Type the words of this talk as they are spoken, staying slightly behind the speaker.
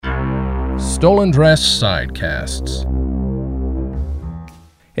Stolen Dress Sidecasts.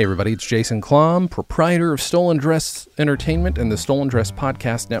 Hey everybody, it's Jason Klom, proprietor of Stolen Dress Entertainment and the Stolen Dress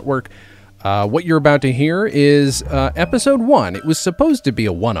Podcast Network. What you're about to hear is episode 1. It was supposed to be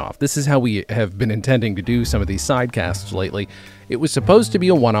a one-off. This is how we have been intending to do some of these sidecasts lately. It was supposed to be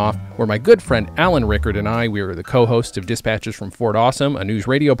a one-off where my good friend Alan Rickard and I, we were the co-hosts of Dispatches from Fort Awesome, a news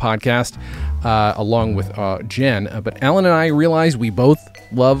radio podcast, along with Jen. But Alan and I realized we both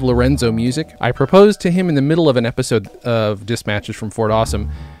love Lorenzo music. I proposed to him in the middle of an episode of Dispatches from Fort Awesome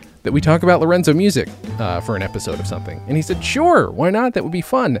that we talk about Lorenzo music for an episode of something. And he said, sure, why not? That would be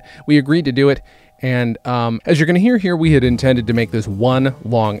fun. We agreed to do it. And as you're going to hear here, we had intended to make this one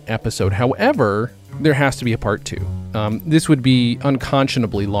long episode. However, there has to be a part 2. This would be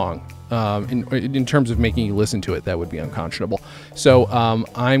unconscionably long. In terms of making you listen to it, that would be unconscionable. So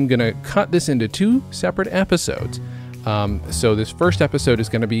I'm going to cut this into 2 separate episodes. So this first episode is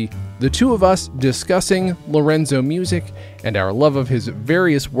going to be the two of us discussing Lorenzo music and our love of his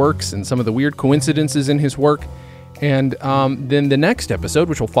various works and some of the weird coincidences in his work. And then the next episode,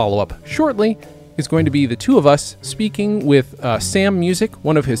 which will follow up shortly, is going to be the two of us speaking with Sam Music,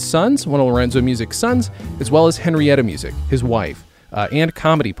 one of his sons, one of Lorenzo Music's sons, as well as Henrietta Music, his wife, and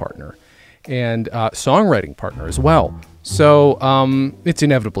comedy partner, and songwriting partner as well. So it's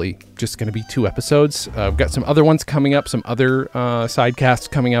inevitably just going to be 2 episodes. I've got some other ones coming up, some other sidecasts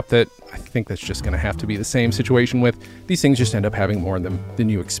coming up that I think that's just going to have to be the same situation with. These things just end up having more than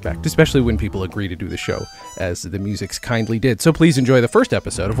you expect, especially when people agree to do the show, as the Musics kindly did. So please enjoy the first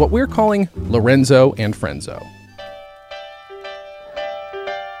episode of what we're calling Lorenzo and Frenzo.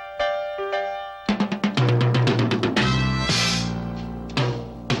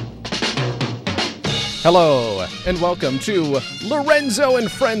 Hello, and welcome to Lorenzo and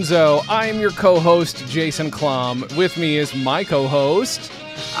Frenzo. I am your co-host, Jason Klom. With me is my co-host...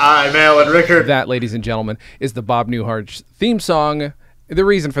 I'm Alan Rickard. That, ladies and gentlemen, is the Bob Newhart theme song. The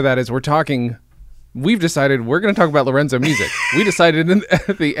reason for that is we've decided we're going to talk about Lorenzo music. We decided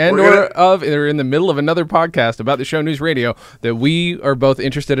at the end or in the middle of another podcast about the show News Radio that we are both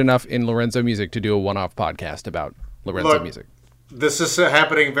interested enough in Lorenzo music to do a one-off podcast about Lorenzo music. This is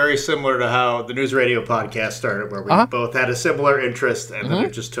happening very similar to how the News Radio podcast started, where we both had a similar interest, and then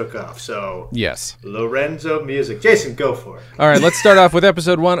it just took off. So, yes, Lorenzo music. Jason, go for it. All right, let's start off with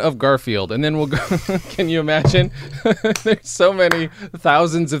episode 1 of Garfield, and then we'll go. Can you imagine? There's so many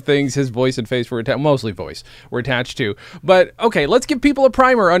thousands of things his voice and face were mostly voice were attached to. But okay, let's give people a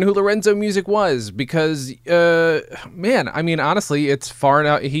primer on who Lorenzo Music was, because man, I mean, honestly, it's far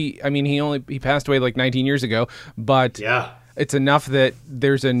now. He passed away like 19 years ago, but yeah. It's enough that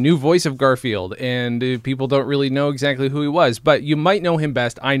there's a new voice of Garfield, and people don't really know exactly who he was. But you might know him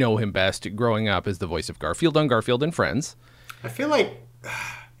best. I know him best growing up as the voice of Garfield on Garfield and Friends. I feel like...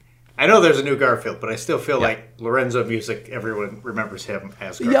 I know there's a new Garfield, but I still feel like Lorenzo music, everyone remembers him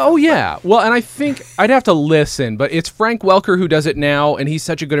as Garfield. Oh, yeah. Well, and I think I'd have to listen, but it's Frank Welker who does it now, and he's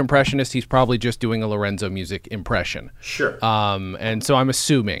such a good impressionist, he's probably just doing a Lorenzo music impression. Sure. And so I'm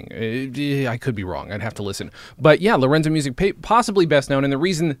assuming. I could be wrong. I'd have to listen. But yeah, Lorenzo music, possibly best known, and the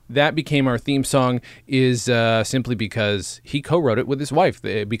reason that became our theme song is simply because he co-wrote it with his wife,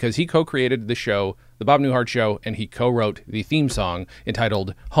 because he co-created the show, The Bob Newhart Show, and he co-wrote the theme song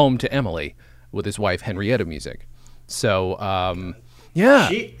entitled Home to Emily with his wife, Henrietta Music. So, yeah.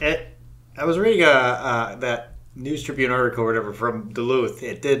 I was reading that News Tribune article or whatever from Duluth.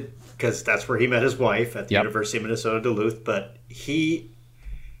 It did, because that's where he met his wife at the University of Minnesota Duluth. But it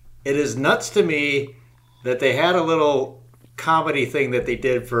is nuts to me that they had a little comedy thing that they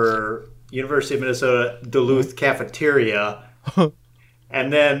did for University of Minnesota Duluth cafeteria.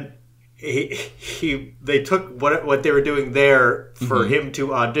 And then... They took what they were doing there for him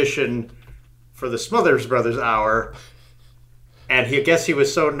to audition for the Smothers Brothers Hour, and I guess he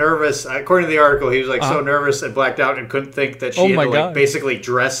was so nervous. According to the article, he was like so nervous and blacked out and couldn't think that she had to basically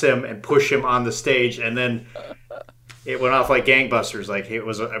dress him and push him on the stage, and then it went off like gangbusters. Like it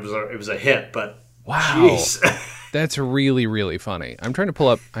was a hit. But wow. Geez. That's really, really funny. I'm trying to pull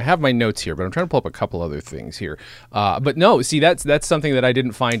up, I have my notes here, but I'm trying to pull up a couple other things here. But no, see, that's something that I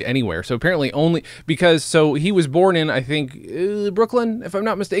didn't find anywhere. So apparently so he was born in, I think, Brooklyn, if I'm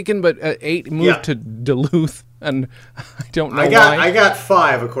not mistaken, but at 8 moved to Duluth, and I don't know why. I got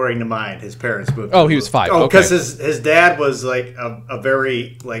 5, according to mine. His parents moved. Oh, he was 5. Oh, because his dad was like a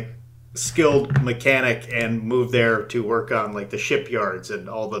very skilled mechanic and moved there to work on like the shipyards and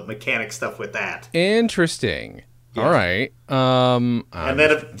all the mechanic stuff with that. Interesting. Yeah. All right. And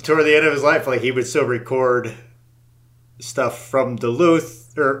then toward the end of his life, like he would still record stuff from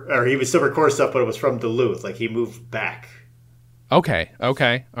Duluth, or he would still record stuff, but it was from Duluth. Like he moved back. Okay.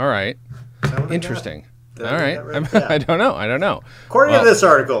 All right. Is that what I Interesting. got? All right. Yeah. I don't know. According to this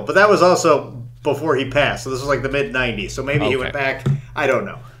article, but that was also before he passed. So this was like the mid 90s. So maybe he went back. I don't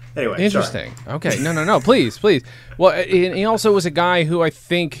know. Anyway, interesting. Sorry. Okay. No. Please. Well, he also was a guy who I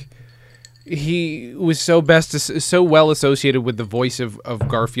think he was so well associated with the voice of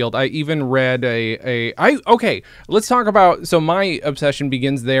Garfield. I even read okay, let's talk about, so my obsession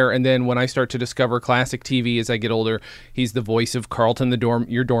begins there, and then when I start to discover classic TV as I get older, he's the voice of Carlton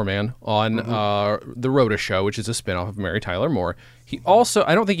your doorman on the Rhoda Show, which is a spinoff of Mary Tyler Moore. He also,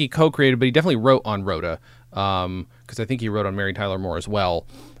 I don't think he co-created, but he definitely wrote on Rhoda, because I think he wrote on Mary Tyler Moore as well.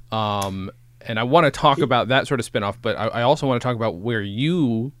 And I want to talk about that sort of spinoff, but I also want to talk about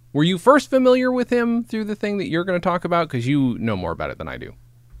were you first familiar with him through the thing that you're going to talk about? Because you know more about it than I do.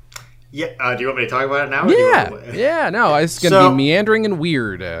 Yeah. Do you want me to talk about it now? Yeah. No, it's going to be meandering and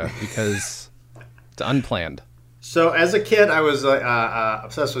weird because it's unplanned. So as a kid, I was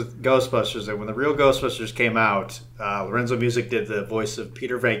obsessed with Ghostbusters, and when the real Ghostbusters came out, Lorenzo Music did the voice of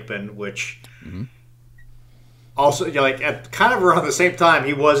Peter Venkman, which also, at kind of around the same time,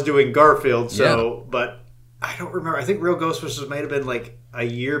 he was doing Garfield. So, but I don't remember. I think Real Ghostbusters might have been like a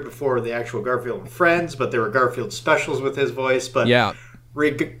year before the actual Garfield and Friends, but there were Garfield specials with his voice. But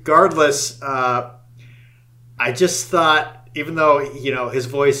regardless, I just thought, even though his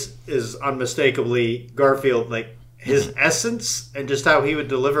voice is unmistakably Garfield, like his essence and just how he would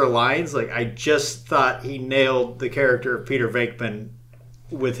deliver lines, like I just thought he nailed the character of Peter Venkman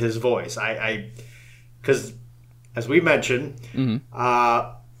with his voice. Because as we mentioned,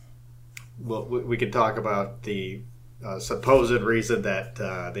 well, we could talk about the supposed reason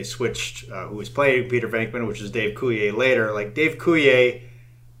that they switched who was playing Peter Venkman, which is Dave Coulier later. Like Dave Coulier,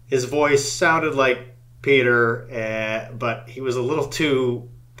 his voice sounded like Peter, but he was a little too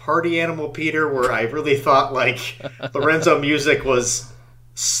party animal Peter, where I really thought like Lorenzo Music was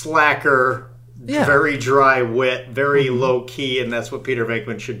slacker, very dry wit, very low key, and that's what Peter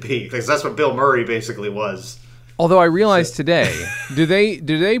Venkman should be, because that's what Bill Murray basically was. Although I realized today, do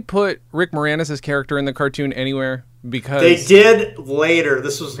they put Rick Moranis' character in the cartoon anywhere? Because they did later.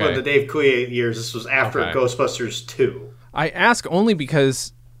 This was the Dave Coulier years. This was after Ghostbusters 2. I ask only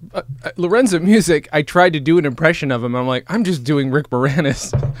because Lorenzo Music, I tried to do an impression of him. I'm like, I'm just doing Rick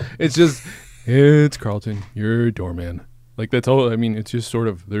Moranis. It's just, it's Carlton, you're a doorman. Like, that's all. I mean, it's just sort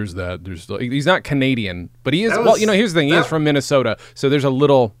of, there's that. He's not Canadian, but he is. Here's the thing. He is from Minnesota, so there's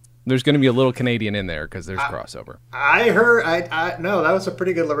going to be a little Canadian in there because there's crossover. I heard. No, that was a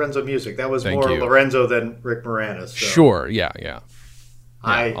pretty good Lorenzo Music. That was more Lorenzo than Rick Moranis. So. Sure. Yeah.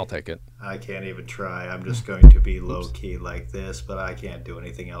 I'll take it. I can't even try. I'm just going to be low key like this, but I can't do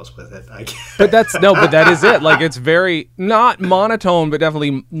anything else with it. I can't. But that is it. Like, it's very not monotone, but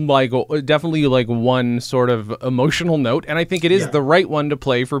definitely like one sort of emotional note. And I think it is the right one to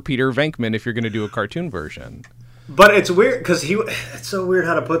play for Peter Venkman if you're going to do a cartoon version. But it's weird because it's so weird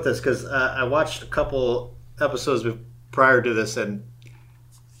how to put this, because I watched a couple episodes prior to this, and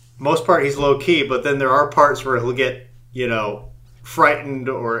most part he's low key, but then there are parts where he'll get frightened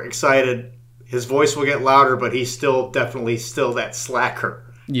or excited. His voice will get louder, but he's definitely still that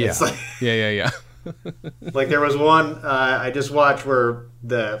slacker. Yeah, it's like, yeah. Like there was one I just watched where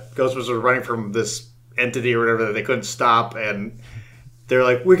the Ghostbusters were running from this entity or whatever that they couldn't stop, and they're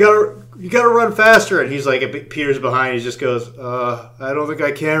like, you gotta run faster. And he's like, Peter's behind. He just goes, I don't think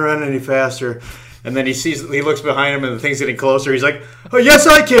I can run any faster. And then he looks behind him and the thing's getting closer. He's like, oh, yes,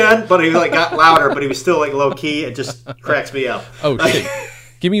 I can. But he got louder, but he was still like low key. It just cracks me up. Oh, shit.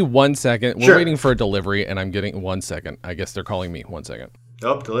 Give me 1 second. We're waiting for a delivery, and I'm getting 1 second. I guess they're calling me. 1 second.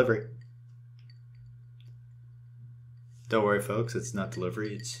 Oh, delivery. Don't worry, folks. It's not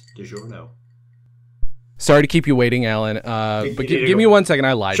delivery. It's DiGiorno. Sorry to keep you waiting, Alan. But give me 1 second.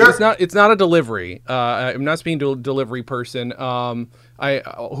 I lied. Sure. It's not a delivery. I'm not speaking to a delivery person.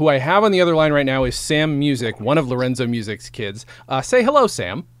 Who I have on the other line right now is Sam Music, one of Lorenzo Music's kids. Say hello,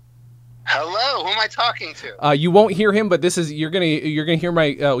 Sam. Hello. Who am I talking to? You won't hear him, but you're gonna hear my.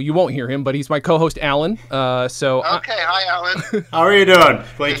 You won't hear him, but he's my co-host, Alan. Okay. Hi, Alan. How are you doing?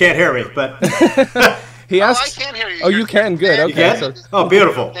 Well, you can't hear me, but he asks. I can hear you. Oh, you can. Good. Okay. You can? Oh,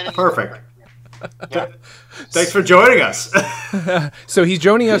 beautiful. Perfect. Thanks for joining us. So he's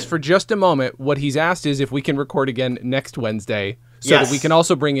joining us for just a moment. What he's asked is if we can record again next Wednesday so that we can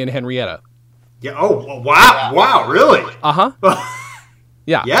also bring in Henrietta. Yeah. Oh, wow. Wow, really? Uh-huh.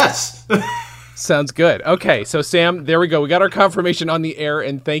 Yeah. Yes. Sounds good. Okay, so Sam, there we go. We got our confirmation on the air,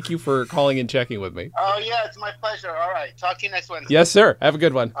 and thank you for calling and checking with me. Oh, yeah, it's my pleasure. All right. Talk to you next Wednesday. Yes, sir. Have a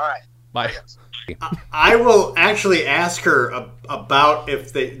good one. All right. Bye. I will actually ask her about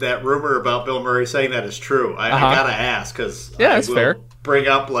if that rumor about Bill Murray saying that is true. I gotta ask because that's fair. bring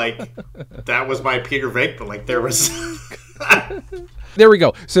up like that was my Peter Venkman. Like there was. There we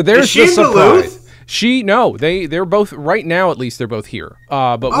go. So there's she the surprise. Duluth? They're both right now. At least they're both here.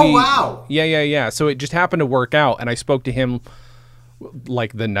 Wow. Yeah. So it just happened to work out, and I spoke to him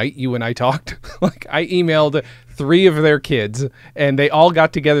like the night you and I talked. Like I emailed 3 of their kids, and they all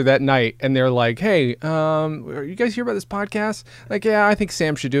got together that night, and they're like, "Hey, are you guys hear about this podcast?" Like, yeah, I think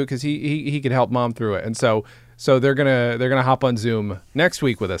Sam should do it because he could help Mom through it, and so they're gonna hop on Zoom next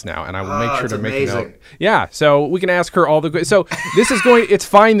week with us now, and I will make sure to make a note. Yeah, so we can ask her all the. So this is going. It's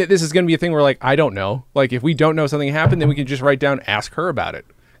fine that this is going to be a thing where like I don't know. Like if we don't know something happened, then we can just write down, ask her about it.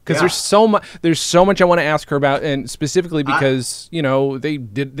 Because there's so much I want to ask her about, and specifically because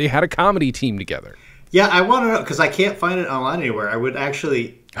they had a comedy team together. Yeah, I want to know because I can't find it online anywhere. I would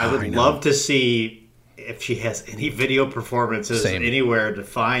love to see if she has any video performances anywhere to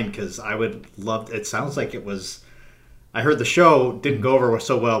find, because I would love. It sounds like it was. I heard the show didn't go over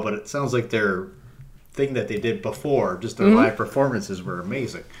so well, but it sounds like their thing that they did before, just their live performances, were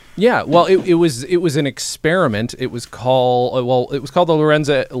amazing. Yeah, well, it was an experiment. It was called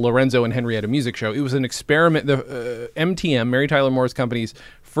the Lorenzo and Henrietta Music Show. It was an experiment. The MTM, Mary Tyler Moore's company's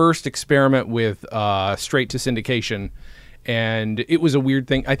first experiment with straight to syndication, and it was a weird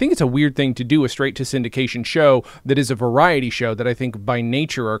thing. I think it's a weird thing to do a straight to syndication show that is a variety show that I think by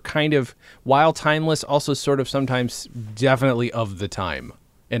nature are kind of, while timeless, also sort of sometimes definitely of the time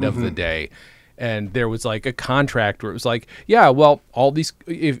and of the day. And there was like a contract where it was like, yeah, well, all these,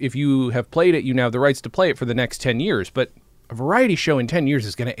 if you have played it, you now have the rights to play it for the next 10 years. But a variety show in 10 years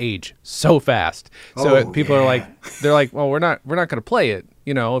is going to age so fast. So people are like, they're like, well, we're not going to play it,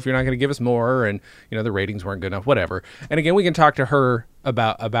 if you're not going to give us more, and, the ratings weren't good enough, whatever. And again, we can talk to her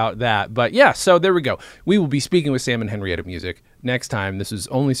about that. But yeah, so there we go. We will be speaking with Sam and Henrietta Music next time. This is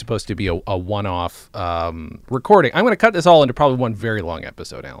only supposed to be a one-off recording. I'm going to cut this all into probably one very long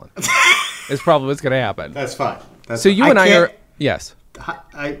episode, Alan. It's probably what's going to happen. That's fine. You and I are... Yes.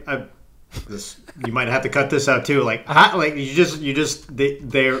 You might have to cut this out too. Like you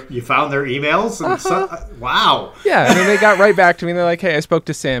found their emails and wow. Yeah, and then they got right back to me and they're like, "Hey, I spoke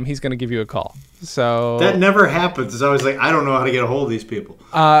to Sam. He's going to give you a call." So that never happens. It's always like, I don't know how to get a hold of these people.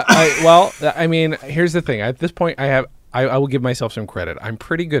 Here's the thing. At this point, I will give myself some credit. I'm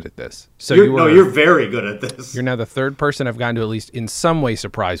pretty good at this. So you're very good at this. You're now the 3rd person I've gotten to at least in some way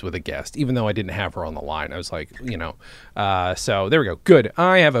surprise with a guest, even though I didn't have her on the line. I was like, so there we go. Good.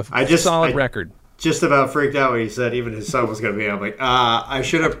 I have a solid record. Just about freaked out when he said even his son was going to be on. I'm like, I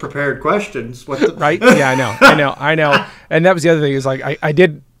should have prepared questions. Right? Yeah, I know. And that was the other thing is like, I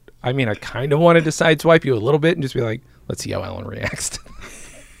kind of wanted to sideswipe you a little bit and just be like, let's see how Alan reacts.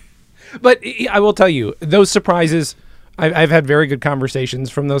 But I will tell you, those surprises... I've had very good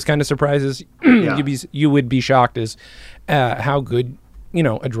conversations from those kind of surprises. Yeah. You would be shocked as how good,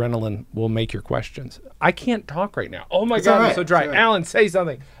 adrenaline will make your questions. I can't talk right now. Oh my God, I'm so dry. Right. Alan, say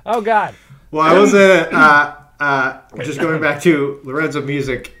something. Oh God. Well, I was just going back to Lorenzo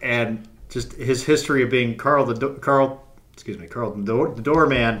Music and just his history of being Carl the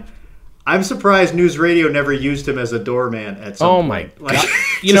doorman. I'm surprised News Radio never used him as a doorman at some point. Oh my God.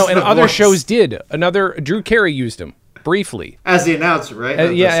 And other shows did. Drew Carey used him. Briefly as the announcer, right?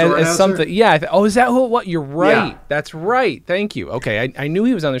 As something. Yeah. Is that what? You're right. Yeah. That's right. Thank you. Okay, I knew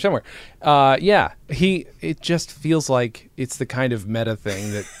he was on there somewhere. Yeah. It just feels like it's the kind of meta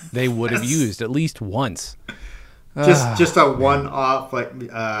thing that they would have used at least once. Just a one-off, like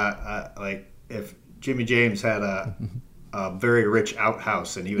if Jimmy James had a very rich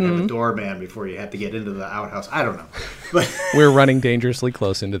outhouse and he would have a doorman before you had to get into the outhouse. I don't know. But we're running dangerously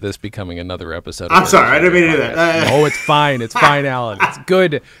close into this becoming another episode. I'm sorry, I didn't mean to do that. No, it's fine. It's fine, Alan. It's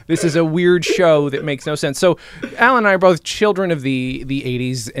good. This is a weird show that makes no sense. So Alan and I are both children of the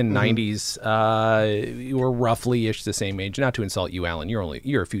 80s and 90s. We're roughly-ish the same age. Not to insult you, Alan.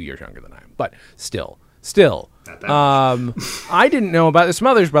 You're a few years younger than I am. But still. I didn't know about the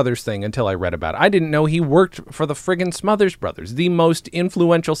Smothers Brothers thing until I read about it. I didn't know he worked for the friggin' Smothers Brothers, the most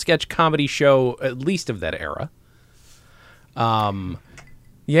influential sketch comedy show, at least of that era.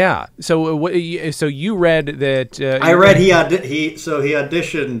 Yeah. So you read that? I read he auditioned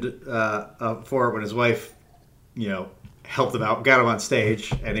for it when his wife, helped him out, got him on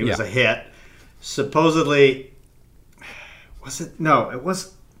stage, and he was a hit. Supposedly, was it? No, it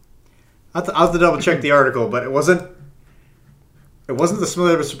was. I'll have to double check the article, but it wasn't the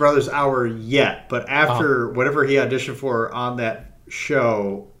Smothers Brothers hour yet. But after whatever he auditioned for on that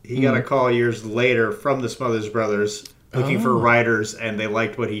show, he got a call years later from the Smothers Brothers looking for writers, and they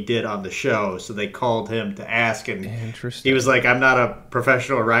liked what he did on the show, so they called him to ask. And he was like, "I'm not a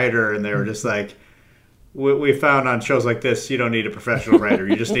professional writer," and they were just like, we found on shows like this, you don't need a professional writer.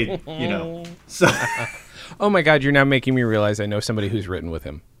 You just need, So. Oh my God, you're now making me realize I know somebody who's written with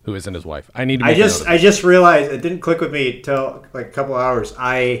him who isn't his wife. I need to. I just realized it didn't click with me till like a couple hours.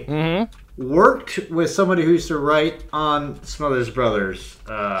 I worked with somebody who used to write on Smothers Brothers.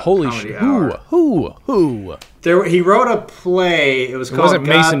 Holy shit! Who? He wrote a play. It was called. It wasn't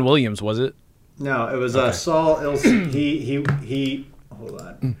Mason Williams, was it? No, it was Saul Ilse. He. Hold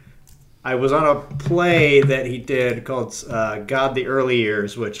on. I was on a play that he did called God the Early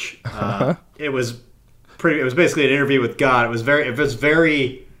Years, which it was basically an interview with God. It was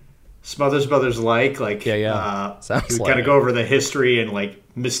very Smothers Brothers like Sounds he would kind of go over the history and like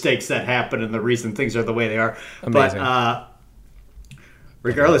mistakes that happen and the reason things are the way they are. Amazing. But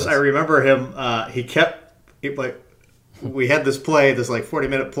regardless, I remember him. We had this play, this like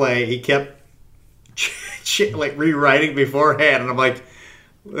 40-minute play. He kept like rewriting beforehand, and I'm like.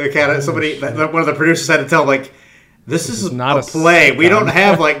 One of the producers had to tell him, like, this is not a play. We don't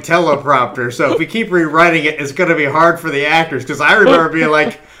have, like, teleprompter, so if we keep rewriting it, it's going to be hard for the actors. Because I remember being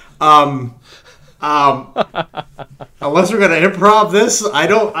like, unless we're going to improv this,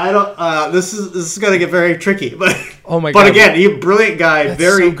 this is going to get very tricky. But, oh my God. But again, he's a brilliant guy,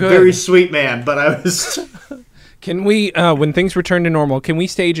 very sweet man, but I was... Can we, when things return to normal, can we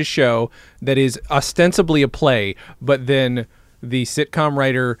stage a show that is ostensibly a play, but then... the sitcom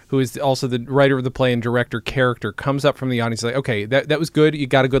writer, who is also the writer of the play and director character, comes up from the audience like, okay, that was good. You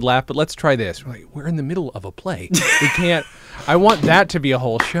got a good laugh, but let's try this. We're like, we're in the middle of a play. We can't. I want that to be a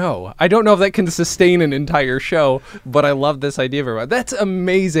whole show. I don't know if that can sustain an entire show, but I love this idea very much. That's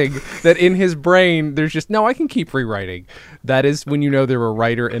amazing that in his brain, there's just, no, I can keep rewriting. That is when you know they're a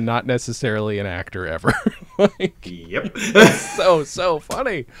writer and not necessarily an actor ever. Yep. So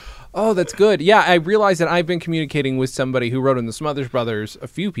funny. Oh, that's good. Yeah, I realize that I've been communicating with somebody who wrote in the Smothers Brothers, a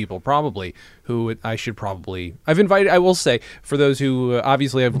few people probably, who I've invited, I will say, for those who,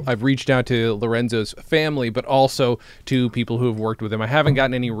 obviously I've reached out to Lorenzo's family, but also to people who have worked with him. I haven't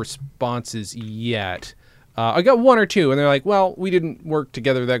gotten any responses yet. I got one or two, and they're like, well, we didn't work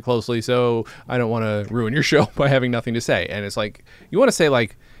together that closely, so I don't want to ruin your show by having nothing to say. And it's like, you want to say,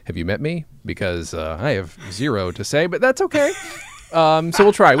 like, have you met me? Because I have zero to say, but that's okay. So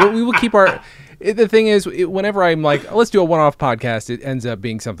we'll try. We will keep our... The thing is, whenever I'm like, let's do a one-off podcast, it ends up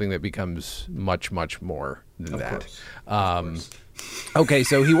being something that becomes much, much more than that. Okay,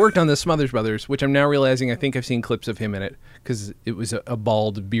 so he worked on the Smothers Brothers, which I'm now realizing I think I've seen clips of him in it, because it was a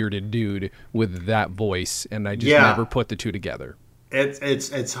bald, bearded dude with that voice, and I just never put the two together.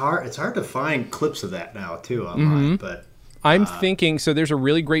 It's hard to find clips of that now, too, online, but... I'm thinking, so there's a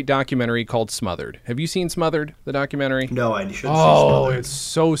really great documentary called Smothered. Have you seen Smothered, the documentary? No, I shouldn't see Smothered. Oh,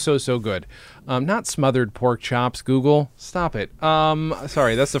 it's so good. Not Smothered Pork Chops, Google. Stop it.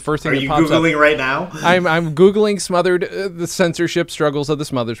 Sorry, that's the first thing that pops up. Are you Googling right now? I'm Googling Smothered, the censorship struggles of the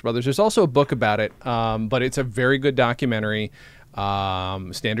Smothers Brothers. There's also a book about it, but it's a very good documentary.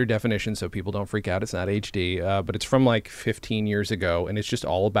 Standard definition, so people don't freak out. It's not HD, but it's from like 15 years ago, and it's just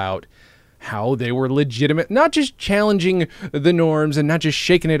all about how they were legitimate, not just challenging the norms and not just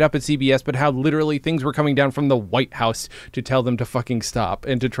shaking it up at CBS, but how literally things were coming down from the White House to tell them to fucking stop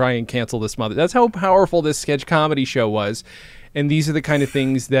and to try and cancel this mother. That's how powerful this sketch comedy show was. And these are the kind of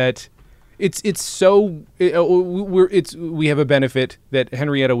things that we have a benefit that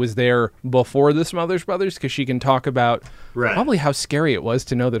Henrietta was there before the Smothers Brothers, because she can talk about probably how scary it was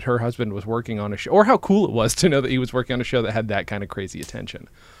to know that her husband was working on a show, or how cool it was to know that he was working on a show that had that kind of crazy attention.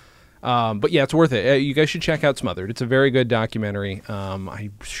 But yeah, it's worth it. You guys should check out Smothered. It's a very good documentary.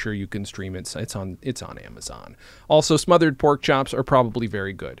 I'm sure you can stream it. It's on Amazon. Also, Smothered Pork Chops are probably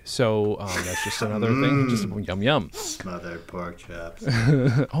very good. So that's just another thing. Just yum. Smothered Pork Chops.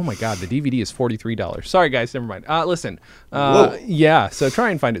 Oh my God, the DVD is $43. Sorry guys, never mind. Listen. Yeah, so try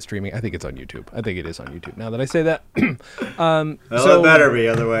and find it streaming. I think it's on YouTube. I think it is on YouTube. Now that I say that. Well, it better be.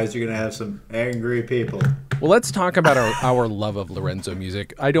 Otherwise, you're going to have some angry people. Well, let's talk about our love of Lorenzo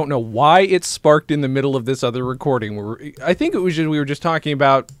music. I don't know why it sparked in the middle of this other recording. I think it was just we were just talking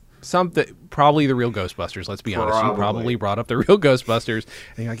about something, probably the Real Ghostbusters. Let's be honest. You probably brought up the Real Ghostbusters,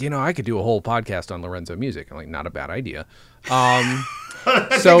 and you're like, I could do a whole podcast on Lorenzo music. I'm like, not a bad idea. I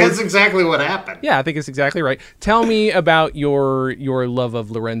think that's exactly what happened. Yeah, I think it's exactly right. Tell me about your love of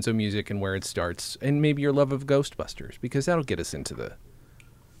Lorenzo music and where it starts, and maybe your love of Ghostbusters, because that'll get us into the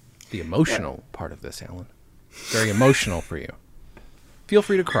emotional part of this, Alan. Very emotional for you. Feel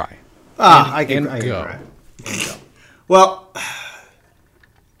free to cry. I can cry. Well,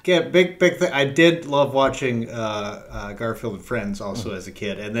 again, big thing. I did love watching Garfield and Friends also as a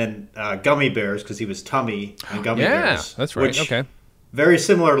kid, and then Gummy Bears, because he was Tummy on Gummy Bears. Yeah, that's right. Okay. very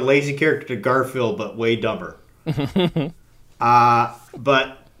similar lazy character to Garfield, but way dumber.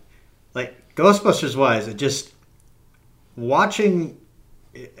 But like Ghostbusters wise, it just watching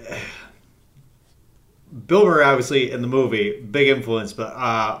Bill Murray obviously in the movie, big influence,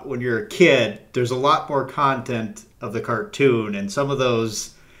 but when you're a kid, there's a lot more content of the cartoon, and some of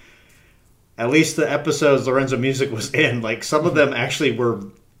those, at least the episodes Lorenzo Music was in, like some of them actually were,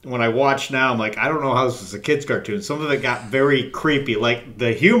 when I watch now, I'm like, I don't know how this is a kid's cartoon. Some of it got very creepy. Like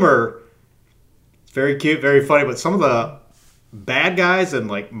the humor, it's very cute, very funny, but some of the bad guys and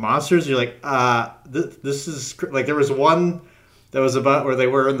like monsters, you're like, this is like, there was one that was about where they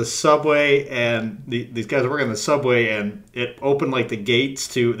were in the subway, and these guys were working in the subway, and it opened like the gates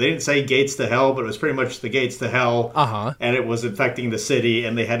to, they didn't say gates to hell, but it was pretty much the gates to hell, and it was infecting the city,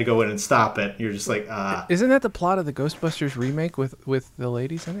 and they had to go in and stop it. You're just like, Isn't that the plot of the Ghostbusters remake with the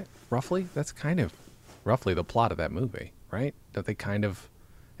ladies in it? Roughly? That's kind of roughly the plot of that movie, right? That they kind of,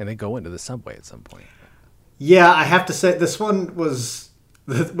 and they go into the subway at some point. Yeah, I have to say this one was,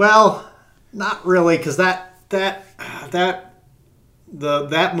 well, not really, because that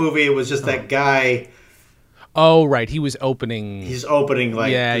movie, it was just that guy. Oh, right. He was opening. He's opening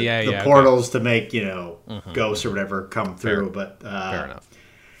like the portals to make, ghosts or whatever come through. Fair enough.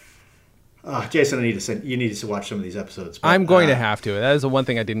 Jason, you need to watch some of these episodes. But, I'm going to have to. That is the one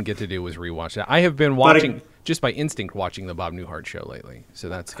thing I didn't get to do was rewatch that. I have been watching, just by instinct, watching the Bob Newhart show lately. So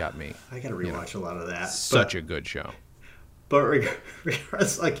that's got me. I got to rewatch a lot of that. Such a good show. But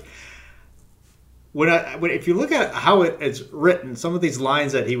regardless, like, if you look at how it's written, some of these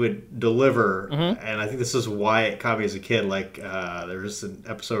lines that he would deliver, and I think this is why it caught me as a kid. Like there's an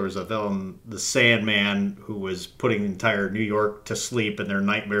episode where there's a villain, the Sandman, who was putting the entire New York to sleep, and their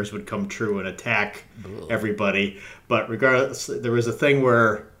nightmares would come true and attack everybody. But regardless, there was a thing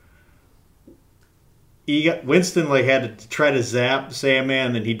where Winston had to try to zap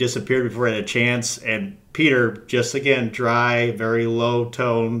Sandman, and he disappeared before he had a chance, and Peter, just again, dry, very low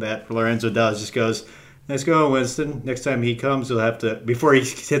tone that Lorenzo does, just goes, "Nice going, Winston. Next time he comes, he'll have to, before he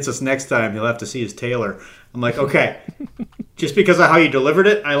hits us next time, he'll have to see his tailor." I'm like, okay. Just because of how you delivered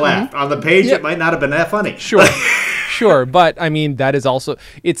it, I laughed. On the page, it might not have been that funny. Sure. Sure, but I mean, that is also,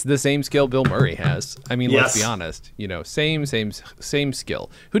 it's the same skill Bill Murray has. I mean, let's be honest. Same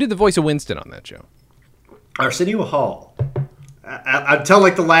skill. Who did the voice of Winston on that show? Arsenio Hall. Until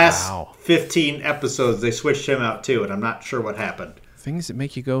like the last 15 episodes, they switched him out too, and I'm not sure what happened. Things that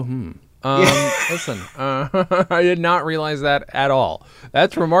make you go, Listen, I did not realize that at all.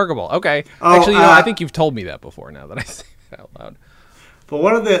 That's remarkable. Okay. Actually, I think you've told me that before now that I say it out loud. But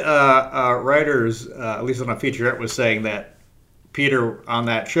one of the writers, at least on a featurette, was saying that Peter on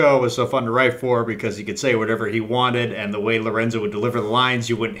that show was so fun to write for because he could say whatever he wanted, and the way Lorenzo would deliver the lines,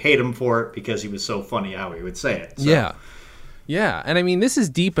 you wouldn't hate him for it because he was so funny how he would say it. So. Yeah. And I mean, this is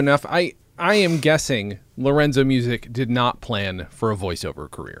deep enough. I am guessing Lorenzo Music did not plan for a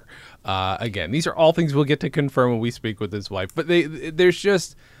voiceover career. Again, these are all things we'll get to confirm when we speak with his wife. But there's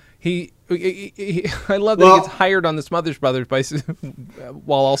just... I love that he gets hired on the Smothers Brothers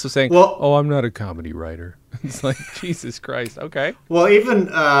while also saying, "Oh, I'm not a comedy writer." It's like, Jesus Christ. Okay. Well, even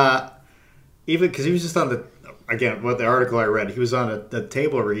because he was just on the article I read, he was on the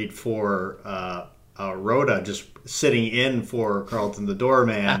table read for Rhoda, just sitting in for Carlton the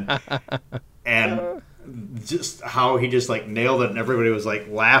doorman, and just how he just nailed it, and everybody was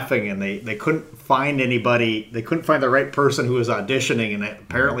laughing, and they couldn't find anybody, they couldn't find the right person who was auditioning, and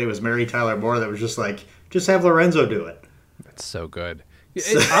apparently it was Mary Tyler Moore that was just have Lorenzo do it. That's so good.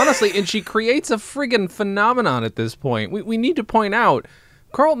 Honestly, and she creates a friggin' phenomenon at this point. We need to point out,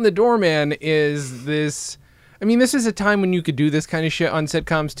 Carlton the doorman is this... I mean, this is a time when you could do this kind of shit on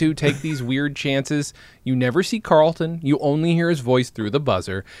sitcoms too, take these weird chances. You never see Carlton. You only hear his voice through the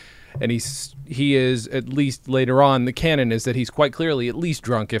buzzer. And he is, at least later on, the canon is that he's quite clearly at least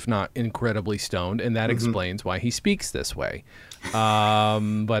drunk, if not incredibly stoned, and that explains why he speaks this way.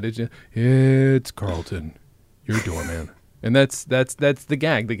 But it's Carlton, your doorman. And that's the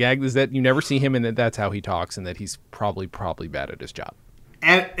gag. The gag is that you never see him, and that's how he talks, and that he's probably bad at his job.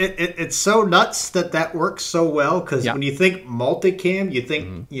 And it's so nuts that works so well, because when you think multicam, you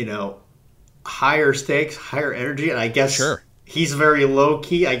think, higher stakes, higher energy, and I guess... Sure. He's very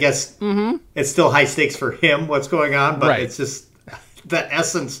low-key. I guess it's still high stakes for him, what's going on, but it's just that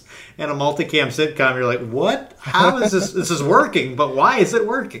essence in a multicam sitcom. You're like, what? How is this? This is working, but why is it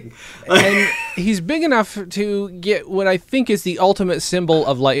working? And he's big enough to get what I think is the ultimate symbol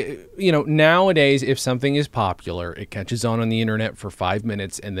of, nowadays, if something is popular, it catches on the internet for 5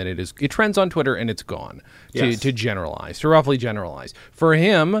 minutes, and then it trends on Twitter, and it's gone, to roughly generalize. For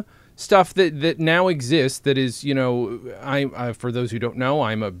him... stuff that now exists that is, you know, I for those who don't know,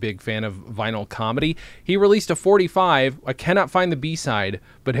 I'm a big fan of vinyl comedy. He released a 45. I cannot find the B-side,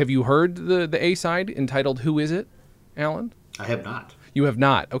 but have you heard the A-side entitled Who Is It, Alan? I have not. You have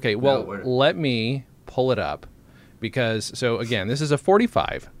not? Okay, well, No, let me pull it up. Because, so again, this is a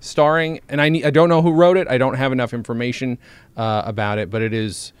 45 starring, and I don't know who wrote it. I don't have enough information about it, but it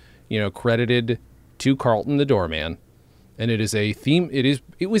is, you know, credited to Carlton the Doorman, and it is a theme. It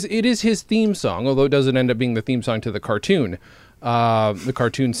is his theme song, although it doesn't end up being the theme song to the cartoon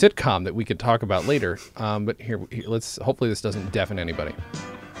sitcom that we could talk about later. But here, let's hopefully this doesn't deafen anybody.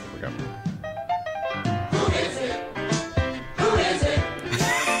 Here we go.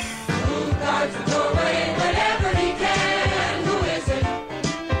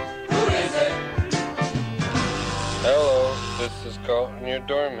 Carlton, your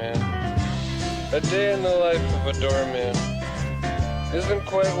doorman. A day in the life of a doorman isn't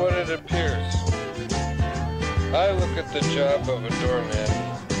quite what it appears. I look at the job of a doorman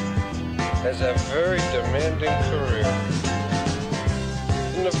as a very demanding career.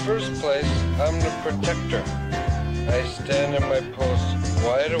 In the first place, I'm the protector. I stand in my post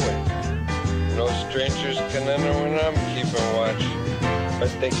wide awake. No strangers can enter when I'm keeping watch, but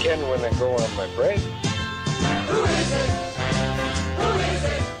they can when I go on my break. Who is it?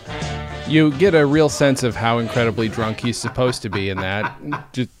 You get a real sense of how incredibly drunk he's supposed to be in that.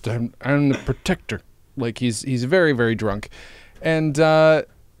 Just, I'm the protector. Like he's very, very drunk. And I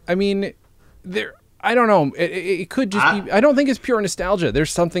mean, I don't know. It could just be. I don't think it's pure nostalgia.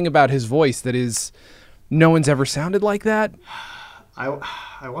 There's something about his voice that is no one's ever sounded like that. I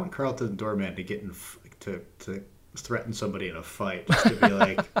want Carlton Doorman to get to threaten somebody in a fight, just to be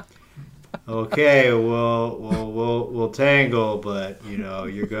like. Okay, we'll tangle, but you know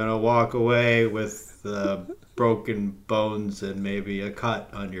you're gonna walk away with broken bones and maybe a cut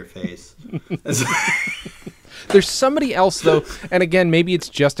on your face. There's somebody else though, and again, maybe it's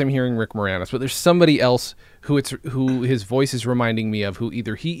just I'm hearing Rick Moranis, but there's somebody else who his voice is reminding me of, who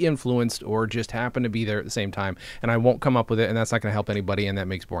either he influenced or just happened to be there at the same time, and I won't come up with it, and that's not gonna help anybody, and that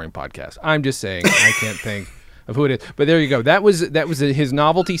makes boring podcasts. I'm just saying I can't think of who it is, but there you go. That was his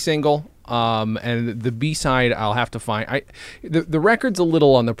novelty single. And the B-side I'll have to find. The record's a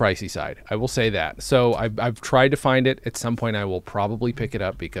little on the pricey side, I will say that. So I've tried to find it. At some point I will probably pick it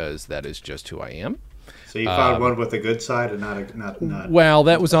up because that is just who I am. So you found one with a good side and not. Well,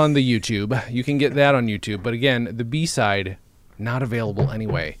 that was on the YouTube. You can get that on YouTube. But again, the B-side not available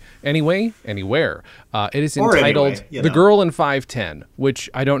anywhere. It is entitled "The Girl in 510," which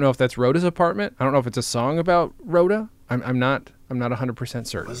I don't know if that's Rhoda's apartment. I don't know if it's a song about Rhoda. I'm not 100%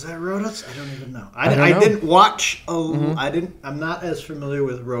 certain. Was that Rhoda's? I don't even know. I didn't watch. I'm not as familiar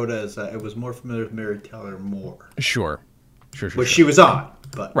with Rhoda as I was more familiar with Mary Tyler Moore. Sure. Which she was on,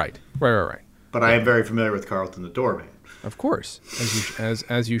 but right. But I am very familiar with Carlton the Doorman. Of course,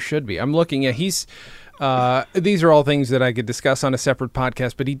 as you should be. I'm looking at these are all things that I could discuss on a separate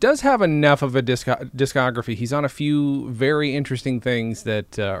podcast, but he does have enough of a discography. He's on a few very interesting things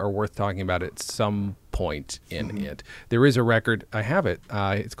that are worth talking about at some point in it. There is a record. I have it.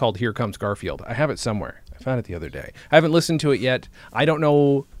 It's called Here Comes Garfield. I have it somewhere. I found it the other day. I haven't listened to it yet. I don't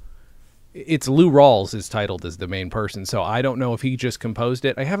know. It's Lou Rawls is titled as the main person, so I don't know if he just composed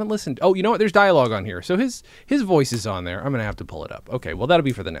it. I haven't listened. Oh, you know what? There's dialogue on here. So his voice is on there. I'm going to have to pull it up. Okay, well, that'll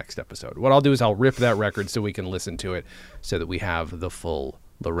be for the next episode. What I'll do is I'll rip that record so we can listen to it so that we have the full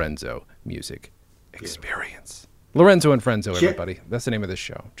Lorenzo music experience. Yeah. Lorenzo and Frenzo, everybody. That's the name of this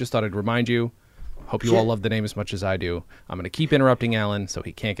show. Just thought I'd remind you. Hope you all love the name as much as I do. I'm going to keep interrupting Alan so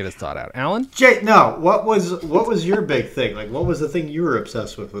he can't get his thought out. Alan? What was your big thing? Like, what was the thing you were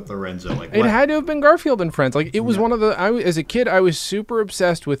obsessed with Lorenzo? Like, it had to have been Garfield and Friends. Like, it was one of the. As a kid, I was super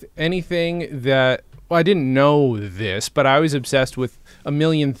obsessed with anything that. Well, I didn't know this, but I was obsessed with a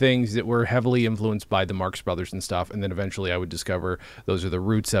million things that were heavily influenced by the Marx Brothers and stuff. And then eventually I would discover those are the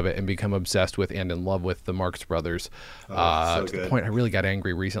roots of it and become obsessed with and in love with the Marx Brothers. To the point I really got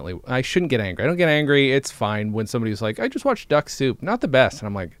angry recently. I shouldn't get angry. I don't get angry. It's fine when somebody was like, I just watched Duck Soup. Not the best. And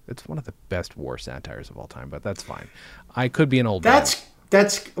I'm like, it's one of the best war satires of all time, but that's fine. I could be an old man.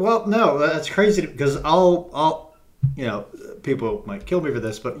 That's crazy because I'll you know, people might kill me for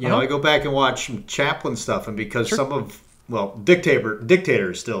this, but you know, I go back and watch some Chaplin stuff, and because some of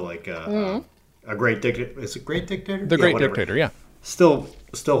Dictator is still like a great dictator. Is it Great Dictator? The Great Dictator, yeah. Still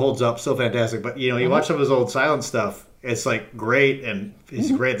holds up, still fantastic. But you know, you watch some of his old silent stuff, it's like great, and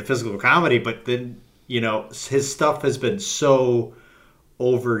he's great at the physical comedy. But then you know, his stuff has been so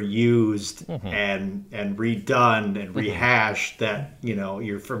overused and redone and rehashed that you know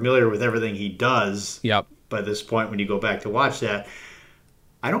you're familiar with everything he does. Yep. By this point, when you go back to watch that,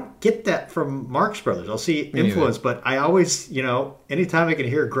 I don't get that from Marx Brothers. I'll see influence, but I always, anytime I can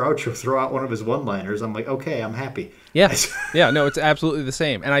hear Groucho throw out one of his one-liners, I'm like, okay, I'm happy. Yeah. Yeah, no, it's absolutely the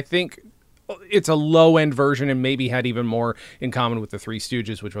same. And I think it's a low-end version and maybe had even more in common with the Three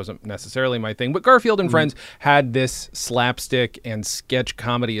Stooges, which wasn't necessarily my thing. But Garfield and Friends had this slapstick and sketch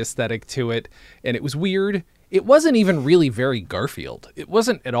comedy aesthetic to it, and it was weird. It wasn't even really very Garfield. It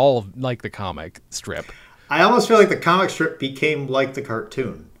wasn't at all like the comic strip. I almost feel like the comic strip became like the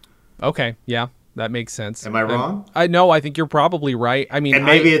cartoon. Okay, yeah, that makes sense. Am I wrong? I think you're probably right. I mean, and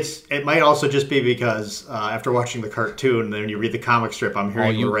maybe it might also just be because after watching the cartoon, then you read the comic strip, I'm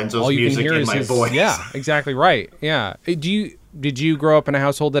hearing Lorenzo's music in my voice. Yeah, exactly right. Yeah. Did you grow up in a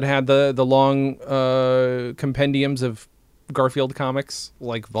household that had the long compendiums of Garfield comics,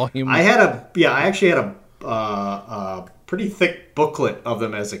 like volume? I actually had a pretty thick booklet of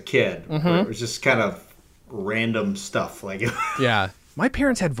them as a kid. Where it was just kind of random stuff Yeah, my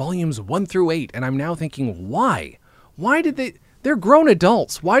parents had volumes 1 through 8, and I'm now thinking, why did they're grown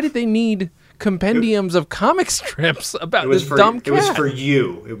adults, why did they need compendiums of comic strips about this dumb cat? It was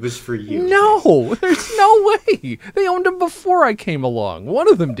for you. No, there's no way. They owned them before I came along.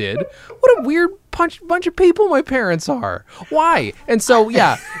 One of them did. What a weird bunch of people my parents are. Why? And so,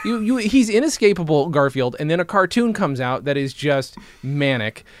 yeah, he's inescapable, Garfield, and then a cartoon comes out that is just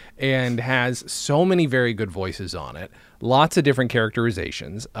manic and has so many very good voices on it. Lots of different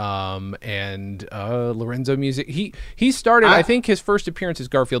characterizations, and Lorenzo music. He started. I think his first appearance as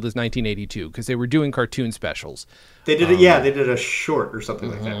Garfield is 1982 because they were doing cartoon specials. They did they did a short or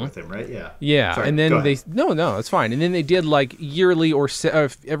something like that with him, right? Yeah. Yeah, Sorry, and then no, it's fine. And then they did like yearly or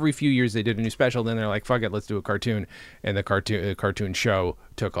every few years they did a new special. Then they're like, fuck it, let's do a cartoon, and the cartoon show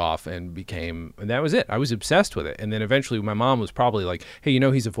took off and that was it. I was obsessed with it, and then eventually my mom was probably like, hey,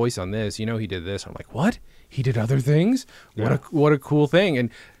 he's a voice on this. He did this. I'm like, what? He did other things? Yeah. What a cool thing. And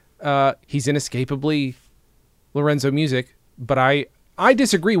he's inescapably Lorenzo music, but I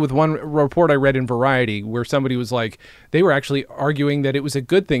disagree with one report I read in Variety where somebody was like, they were actually arguing that it was a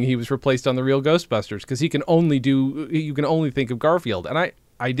good thing he was replaced on The Real Ghostbusters because you can only think of Garfield. And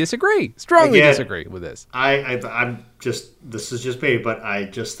I disagree, strongly disagree with this. This is just me, but I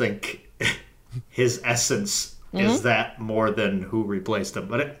just think his essence is that more than who replaced him.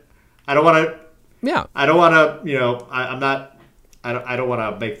 But I don't want to. Yeah, I don't want to. I'm not. I don't want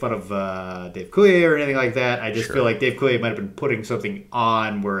to make fun of Dave Coulier or anything like that. I just feel like Dave Coulier might have been putting something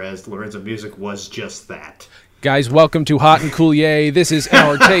on, whereas Lorenzo Music was just that. Guys, welcome to Hot and Coulier. This is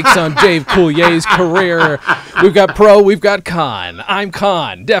our takes on Dave Coulier's career. We've got pro, we've got con. I'm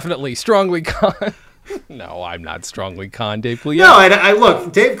con, definitely, strongly con. No, I'm not strongly con, Dave Coulier. No, I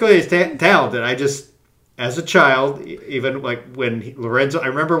look, Dave Coulier's talented. I just, as a child, even like when I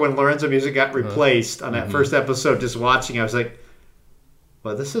remember when Lorenzo Music got replaced on that first episode, just watching, I was like,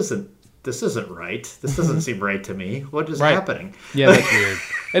 well, this isn't right. This doesn't seem right to me. What is happening? Yeah,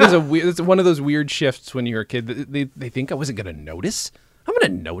 that's weird. It's one of those weird shifts when you're a kid. They think I wasn't going to notice. I'm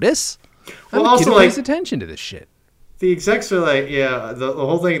going to notice. I'm a kid who pays attention to this shit. The execs are like, yeah, the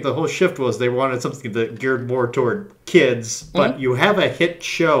whole shift was they wanted something that geared more toward kids, but you have a hit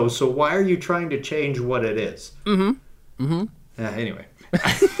show, so why are you trying to change what it is? Anyway.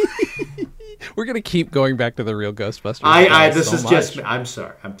 We're gonna keep going back to The Real Ghostbusters. I'm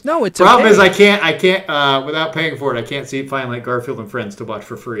sorry. No, it's problem is I can't without paying for it. I can't find like Garfield and Friends to watch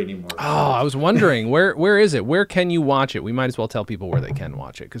for free anymore. Oh, I was wondering where is it? Where can you watch it? We might as well tell people where they can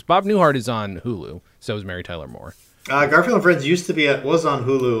watch it because Bob Newhart is on Hulu. So is Mary Tyler Moore. Garfield and Friends was on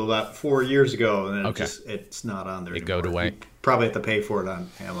Hulu about 4 years ago, and then it's not on there. It goes away. You probably have to pay for it on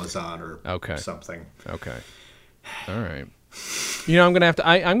Amazon or something. Okay. All right. I'm gonna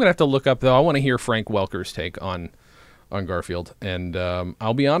have to look up though. I want to hear Frank Welker's take on Garfield, and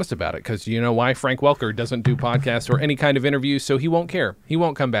I'll be honest about it because you know why Frank Welker doesn't do podcasts or any kind of interviews, so he won't care. He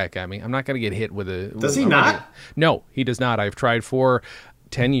won't come back at me. I'm not gonna get hit with a. Does he not? No, he does not. I've tried for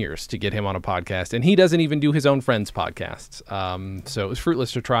 10 years to get him on a podcast, and he doesn't even do his own friends' podcasts. So it was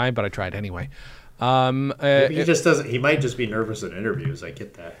fruitless to try, but I tried anyway. Maybe he just doesn't. He might just be nervous in interviews. I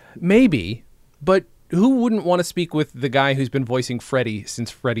get that. Maybe, but. Who wouldn't want to speak with the guy who's been voicing Freddy since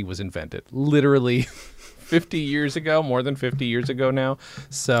Freddy was invented? Literally 50 years ago, more than 50 years ago now.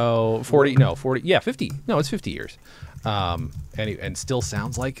 So 50. No, it's 50 years. And still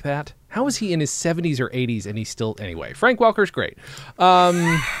sounds like that. How is he in his 70s or 80s and he's still... Anyway, Frank Welker's great.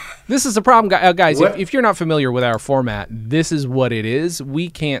 This is the problem, guys. If you're not familiar with our format, this is what it is. We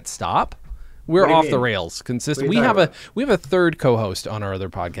can't stop. We're off the rails. Consistent. We have a third co-host on our other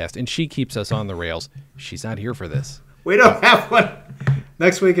podcast, and she keeps us on the rails. She's not here for this. We don't have one.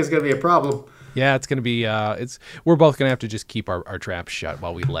 Next week is going to be a problem. Yeah, it's going to be, we're both going to have to just keep our traps shut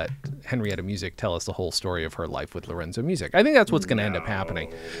while we let Henrietta Music tell us the whole story of her life with Lorenzo Music. I think that's what's going to end up happening.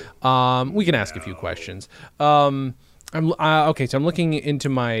 We can ask a few questions. Okay, so I'm looking into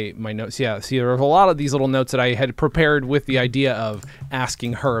my notes. Yeah, see, there were a lot of these little notes that I had prepared with the idea of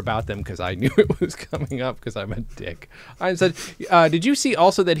asking her about them because I knew it was coming up because I'm a dick. I said, did you see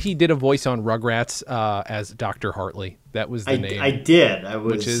also that he did a voice on Rugrats as Dr. Hartley? That was the name. I did.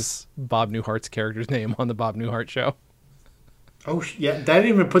 Which is Bob Newhart's character's name on the Bob Newhart Show. Oh, yeah. That didn't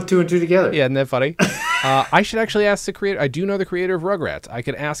even put two and two together. Yeah, isn't that funny? I should actually ask the creator. I do know the creator of Rugrats. I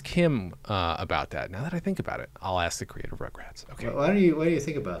could ask him about that. Now that I think about it, I'll ask the creator of Rugrats. Okay. Why do you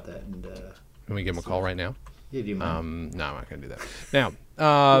think about that? And can we give him a call right now? Yeah, do you mind? No, I'm not going to do that. Now,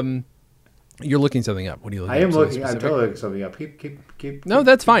 you're looking something up. What are you looking? I am looking. I'm totally looking something up. Keep. No,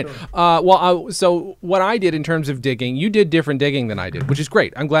 that's fine. So what I did in terms of digging, you did different digging than I did, which is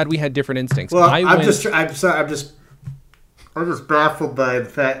great. I'm glad we had different instincts. Well, I'm just baffled by the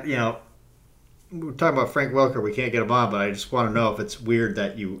fact, we're talking about Frank Welker. We can't get him on, but I just want to know if it's weird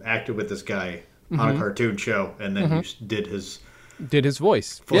that you acted with this guy on a cartoon show and then you did his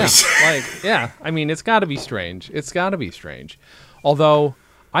voice. Yeah. I mean, it's got to be strange. Although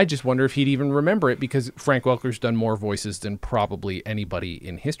I just wonder if he'd even remember it because Frank Welker's done more voices than probably anybody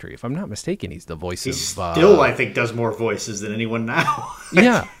in history. If I'm not mistaken, he's the voice of... still, I think, does more voices than anyone now.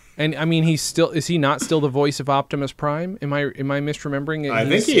 Yeah. And I mean, is he not still the voice of Optimus Prime? Am I misremembering it? I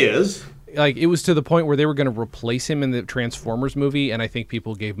think he is. Like, it was to the point where they were going to replace him in the Transformers movie, and I think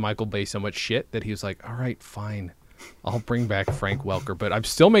people gave Michael Bay so much shit that he was like, all right, fine. I'll bring back Frank Welker, but I'm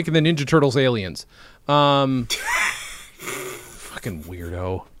still making the Ninja Turtles aliens. Fucking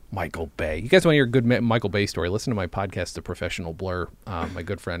weirdo. Michael Bay. You guys want to hear a good Michael Bay story? Listen to my podcast, The Professional Blur. My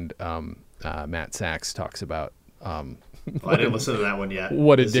good friend Matt Sachs talks about... I didn't listen to that one yet.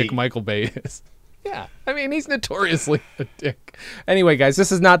 What a dick Michael Bay is. Yeah, I mean, he's notoriously a dick. Anyway, guys,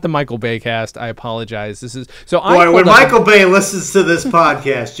 this is not the Michael Bay cast. I apologize. When Michael Bay listens to this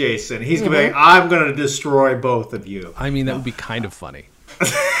podcast, Jason, he's going to be like, I'm going to destroy both of you. I mean, that would be kind of funny.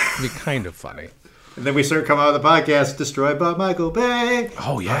 And then we start coming out of the podcast, Destroyed by Michael Bay.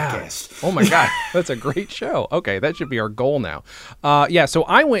 Oh, yeah. Podcast. Oh, my God. That's a great show. Okay, that should be our goal now. So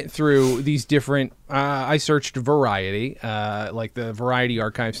I went through these different... I searched Variety, like the Variety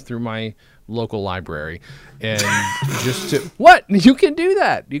archives through my local library. And what? You can do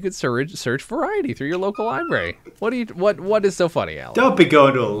that. You can search Variety through your local library. What is so funny, Alan? Don't be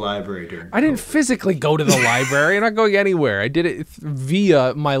going to a library during... I didn't physically go to the library. I'm not going anywhere. I did it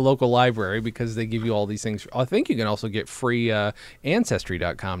via my local library because they give you all these things. I think you can also get free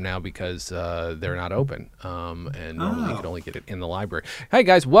Ancestry.com now because they're not open. And normally you can only get it in the library. Hey,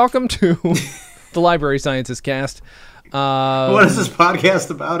 guys, welcome to the Library Sciences Cast. What is this podcast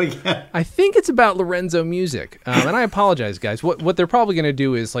about again? I think it's about Lorenzo Music. And I apologize, guys. What they're probably going to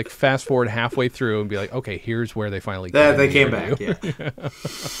do is like fast forward halfway through and be like, okay, here's where they finally came. They came back, yeah.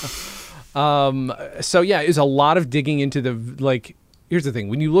 It's a lot of digging into here's the thing.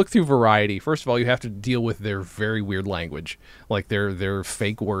 When you look through Variety, first of all, you have to deal with their very weird language, like their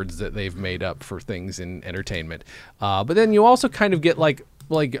fake words that they've made up for things in entertainment. But then you also kind of get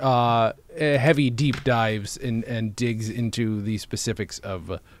heavy deep dives and digs into the specifics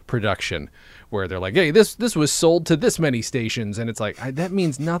of production, where they're like, hey, this was sold to this many stations, and it's like, that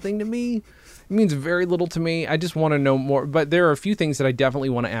means nothing to me. It means very little to me. I just want to know more. But there are a few things that I definitely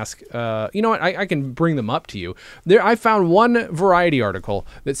want to ask. You know what? I can bring them up to you. I found one Variety article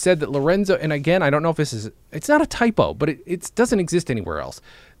that said that Lorenzo, and again, I don't know if it's not a typo, but it doesn't exist anywhere else,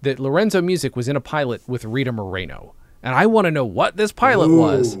 that Lorenzo Music was in a pilot with Rita Moreno. And I want to know what this pilot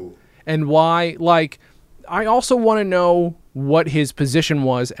was and why. I also want to know what his position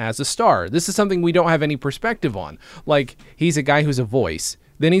was as a star. This is something we don't have any perspective on. Like, he's a guy who's a voice.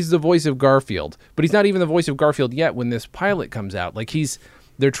 Then he's the voice of Garfield. But he's not even the voice of Garfield yet when this pilot comes out. Like,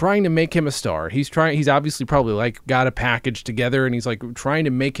 they're trying to make him a star. He's obviously probably got a package together and he's trying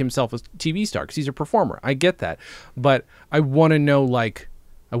to make himself a TV star because he's a performer. I get that. But I want to know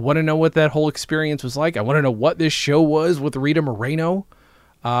what that whole experience was like. I want to know what this show was with Rita Moreno.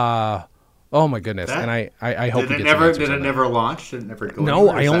 Oh my goodness! And I hope did it never launch? Did it never go? No,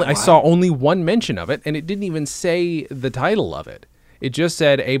 I saw only one mention of it, and it didn't even say the title of it. It just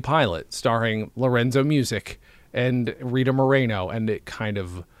said a pilot starring Lorenzo Music and Rita Moreno, and it kind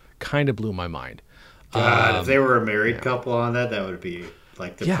of blew my mind. God, if they were a married couple on that would be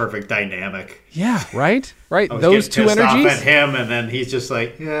like the perfect dynamic. Yeah, right. Those two energies. Off at him, and then he's just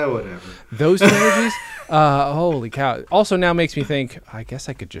like, yeah, whatever. Those two energies. Holy cow! Also, now makes me think. I guess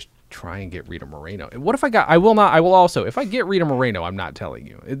I could just try and get Rita Moreno. What if I will also, if I get Rita Moreno, I'm not telling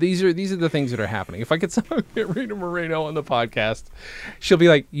you. These are the things that are happening. If I could somehow get Rita Moreno on the podcast, she'll be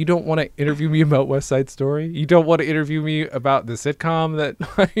like, you don't want to interview me about West Side Story? You don't want to interview me about the sitcom that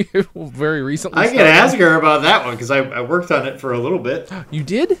I very recently I can ask her about that one, because I worked on it for a little bit. You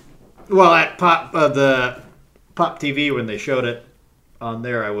did? Well, at the Pop TV, when they showed it on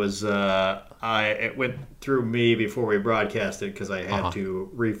there, I was it went through me before we broadcasted, because I had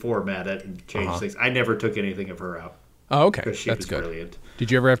to reformat it and change things. I never took anything of her out. Oh, okay. Because she was good. Brilliant.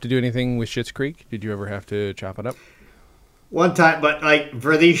 Did you ever have to do anything with Schitt's Creek? Did you ever have to chop it up? One time, but like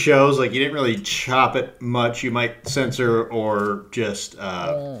for these shows, like you didn't really chop it much. You might censor or just,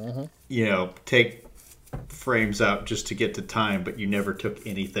 take frames out just to get to time, but you never took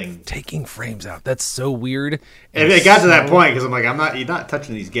anything. Taking frames out. That's so weird. And it got to that point because I'm like, you're not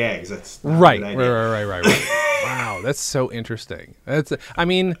touching these gags. That's right. Wow, that's so interesting. That's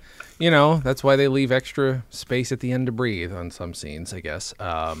why they leave extra space at the end to breathe on some scenes, I guess.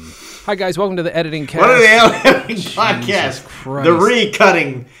 Hi guys, welcome to the Editing Cast. What are the Editing Podcast? Christ. The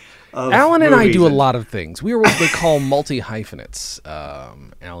recutting of Alan and I do a movies. lot of things. We are what they call multi-hyphenates.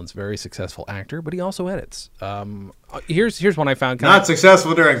 Alan's a very successful actor, but he also edits. Here's one I found. Not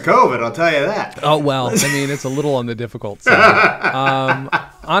successful during COVID, I'll tell you that. Oh, well, it's a little on the difficult side.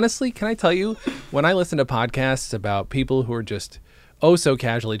 Honestly, can I tell you, when I listen to podcasts about people who are just so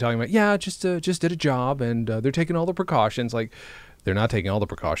casually talking about, just did a job and they're taking all the precautions, like, they're not taking all the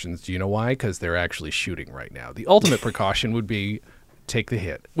precautions. Do you know why? Because they're actually shooting right now. The ultimate precaution would be take the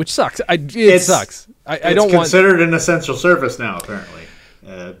hit, which sucks. It sucks. I don't want. It's considered an essential service now, apparently.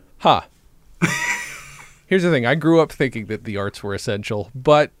 Here's the thing. I grew up thinking that the arts were essential,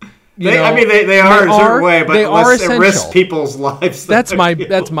 but they are in a certain way, but it risks people's lives. That's my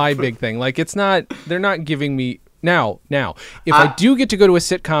big thing. Like, it's not. They're not giving me. Now, if I do get to go to a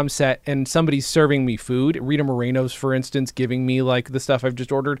sitcom set and somebody's serving me food, Rita Moreno's, for instance, giving me like the stuff I've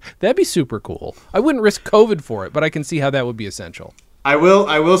just ordered, that'd be super cool. I wouldn't risk COVID for it, but I can see how that would be essential. I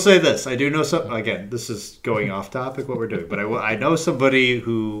will say this. I do know some. Again, this is going off topic what we're doing, but I know somebody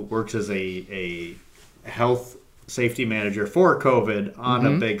who works as a health safety manager for COVID on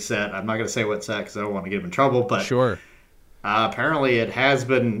a big set. I'm not going to say what set because I don't want to get him in trouble, but sure. Apparently, it has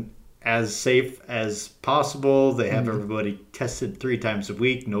been as safe as possible. They have everybody tested 3 times a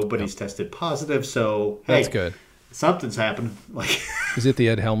week. Nobody's tested positive, so that's good. Something's happened. Like, is it the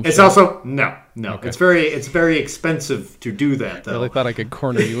Ed Helms? It's show? Also no. Okay. It's very expensive to do that, though. I really thought I could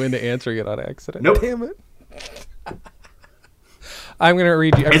corner you into answering it on accident. Nope. Damn it. I'm going to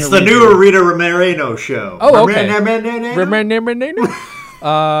read you. It's the new Rita Moreno show. Oh, okay. I'm going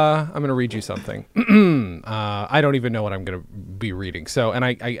to read you something. I don't even know what I'm going to be reading. So, and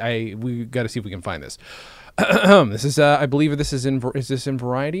we got to see if we can find this. This is, I believe this is this in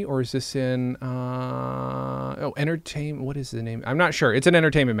Variety or is this in, Entertainment? What is the name? I'm not sure. It's an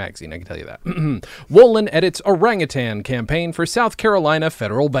entertainment magazine. I can tell you that. Wolin edits orangutan campaign for South Carolina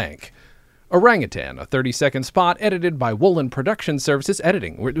Federal Bank. Orangutan, a 30-second spot edited by Wolin Production Services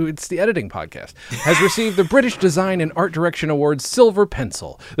Editing. It's the editing podcast. Has received the British Design and Art Direction Awards Silver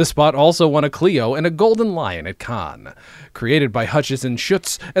Pencil. The spot also won a Clio and a Golden Lion at Cannes. Created by Hutchison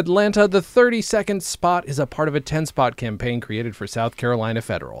Schutz, Atlanta, the 30-second spot is a part of a 10-spot campaign created for South Carolina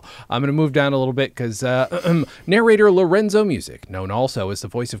Federal. I'm going to move down a little bit because narrator Lorenzo Music, known also as the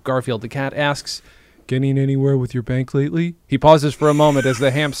voice of Garfield the Cat, asks, "Getting anywhere with your bank lately?" He pauses for a moment as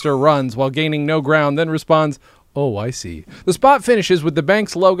the hamster runs while gaining no ground, then responds, "Oh, I see." The spot finishes with the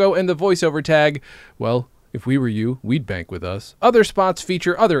bank's logo and the voiceover tag, "Well, if we were you, we'd bank with us." Other spots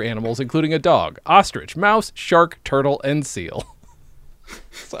feature other animals, including a dog, ostrich, mouse, shark, turtle, and seal.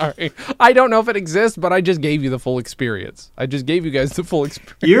 Sorry. I don't know if it exists, but I just gave you the full experience. I just gave you guys the full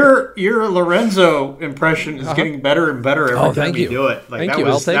experience. Your Lorenzo impression is getting better and better every time you do it. Like,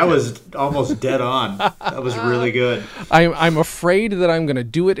 that was almost dead on. That was really good. I'm afraid that I'm going to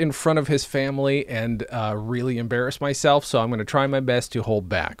do it in front of his family and really embarrass myself, so I'm going to try my best to hold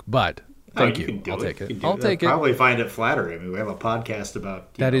back. But thank you. I'll take it. I'll take it. Probably find it flattering. I mean, we have a podcast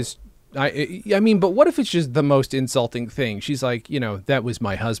about that. Is I mean, but what if it's just the most insulting thing? She's like, that was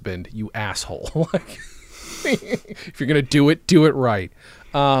my husband, you asshole. Like, if you're going to do it right.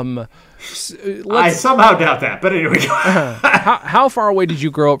 I somehow doubt that, but anyway. How far away did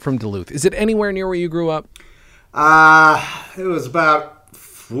you grow up from Duluth? Is it anywhere near where you grew up? It was about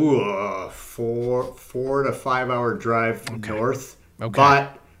 4 to 5 hour drive north. Okay.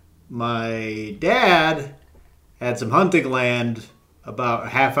 But my dad had some hunting land about a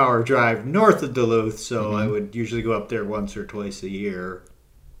half-hour drive north of Duluth, so I would usually go up there once or twice a year.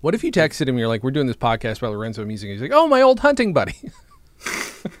 What if you texted him, you're like, "We're doing this podcast about Lorenzo Music," and he's like, "Oh, my old hunting buddy."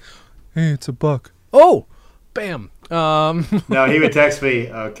 Hey, it's a buck. Oh, bam. No, he would text me.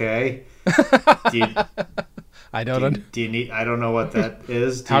 Okay. I don't. Do you need? I don't know what that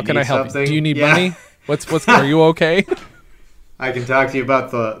is. How can I help you? Do you need money? What's? Are you okay? I can talk to you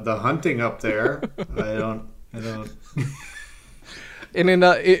about the hunting up there. I don't. And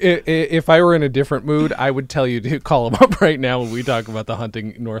if I were in a different mood, I would tell you to call him up right now when we talk about the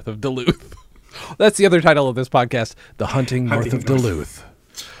hunting north of Duluth. That's the other title of this podcast: The Hunting North of Duluth.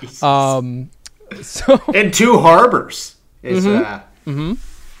 So and 2 harbors. It's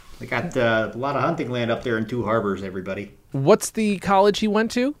they got a lot of hunting land up there in 2 harbors. Everybody. What's the college he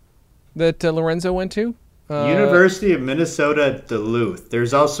went to? That Lorenzo went to? University of Minnesota Duluth.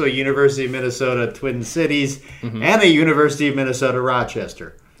 There's also a University of Minnesota Twin Cities and a University of Minnesota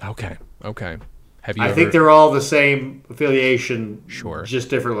Rochester. Okay. I think they're all the same affiliation. Sure. Just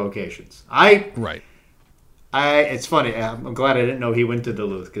different locations. Right. It's funny. I'm glad I didn't know he went to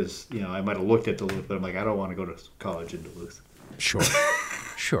Duluth because I might have looked at Duluth, but I'm like, I don't want to go to college in Duluth. Sure.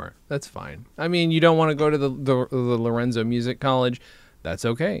 Sure. That's fine. I mean, you don't want to go to the Lorenzo Music College. That's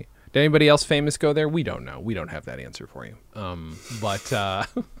okay. Did anybody else famous go there? We don't know. We don't have that answer for you.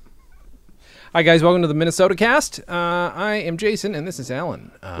 Hi, guys. Welcome to the Minnesota Cast. I am Jason, and this is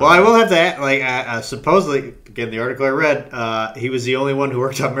Alan. Well, I will have to, supposedly, again, the article I read, he was the only one who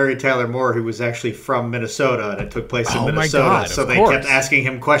worked on Mary Tyler Moore who was actually from Minnesota, and it took place in Minnesota. My God, so they kept asking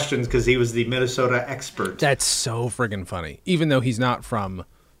him questions because he was the Minnesota expert. That's so friggin' funny. Even though he's not from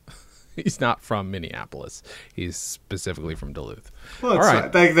Minneapolis. He's specifically from Duluth. Well, all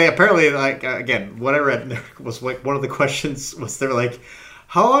right. They apparently, again, what I read was one of the questions was they're like,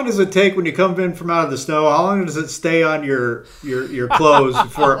 how long does it take when you come in from out of the snow? How long does it stay on your clothes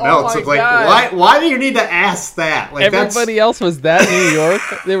before it melts? It's like, why do you need to ask that? Like, everybody else was that New York.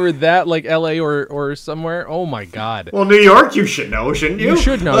 They were that like L.A. or somewhere. Oh my God. Well, New York, you should know, shouldn't you? You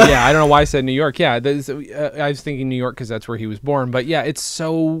should know. Yeah, I don't know why I said New York. Yeah, I was thinking New York because that's where he was born. But yeah, it's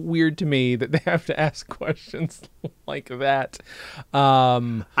so weird to me that they have to ask questions like that.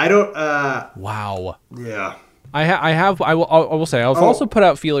 I don't. Wow. Yeah. I will say I've also put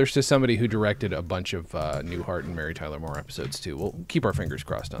out feelers to somebody who directed a bunch of Newhart and Mary Tyler Moore episodes too. We'll keep our fingers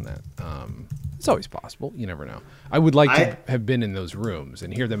crossed on that. It's always possible. You never know. I would like to have been in those rooms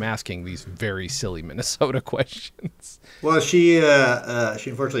and hear them asking these very silly Minnesota questions. Well, she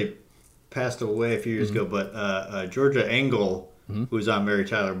unfortunately passed away a few years ago, but Georgia Engel, who was on Mary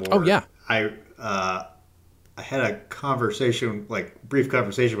Tyler Moore. Oh yeah. I had a brief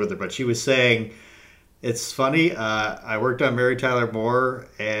conversation with her, but she was saying. It's funny. I worked on Mary Tyler Moore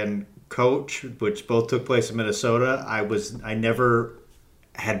and Coach, which both took place in Minnesota. I never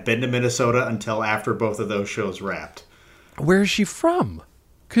had been to Minnesota until after both of those shows wrapped. Where is she from?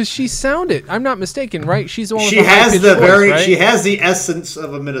 Because she sounded. I'm not mistaken, right? She's the one. She has the voice, right? She has the essence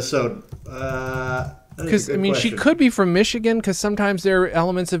of a Minnesotan. Because she could be from Michigan. Because sometimes there are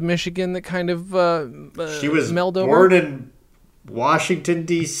elements of Michigan that kind of she was meld over. Born in Washington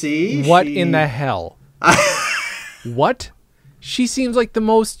D.C. What in the hell? What? She seems like the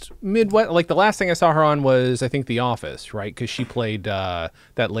most Midwest. Like the last thing I saw her on was I think The Office, right? Because she played that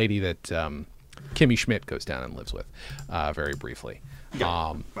lady that Kimmy Schmidt goes down and lives with, very briefly.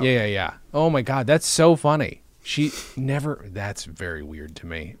 Yeah. Oh my God, that's so funny. She never. That's very weird to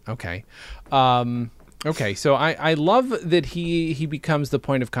me. Okay. Okay. So I love that he becomes the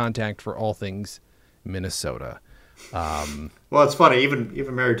point of contact for all things Minnesota. Well, it's funny.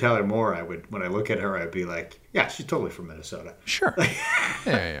 Even Mary Tyler Moore, when I look at her, I'd be like, yeah, she's totally from Minnesota. Sure.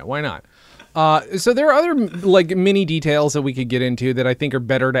 Yeah. Why not? So there are other like mini details that we could get into that I think are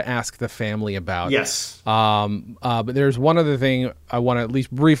better to ask the family about. Yes. But there's one other thing I want to at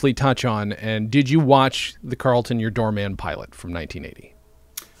least briefly touch on. And did you watch the Carlton Your Doorman pilot from 1980?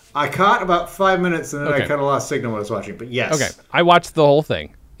 I caught about 5 minutes and then I kind of lost signal when I was watching. But yes. Okay. I watched the whole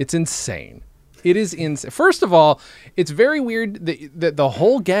thing. It's insane. It is insane. First of all, it's very weird that the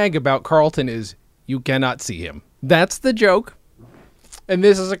whole gag about Carlton is you cannot see him. That's the joke. And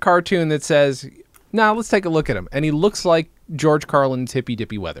this is a cartoon that says, let's take a look at him. And he looks like George Carlin's Hippy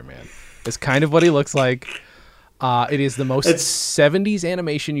Dippy Weatherman. It's kind of what he looks like. It is the most 70s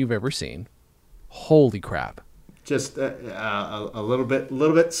animation you've ever seen. Holy crap. Just a little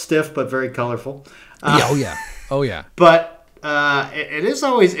bit stiff, but very colorful. Oh, yeah. But... it is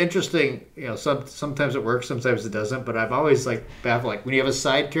always interesting, sometimes it works, sometimes it doesn't, but I've always baffled, when you have a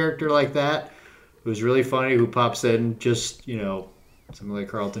side character like that, who's really funny, who pops in just, something like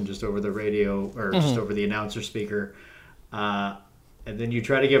Carlton just over the radio, or just over the announcer speaker, and then you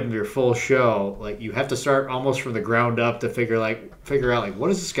try to give them your full show, you have to start almost from the ground up to figure out,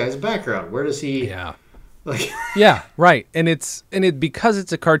 what is this guy's background? Where does he Like, yeah, right. And because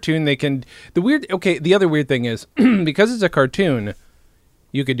it's a cartoon, they can. The other weird thing is because it's a cartoon,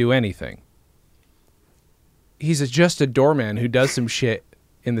 you could do anything. He's just a doorman who does some shit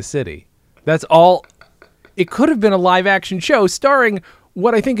in the city. That's all. It could have been a live action show starring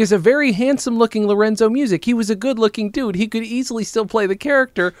what I think is a very handsome looking Lorenzo Music. He was a good looking dude. He could easily still play the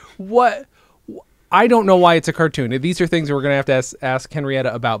character. I don't know why it's a cartoon. These are things we're going to have to ask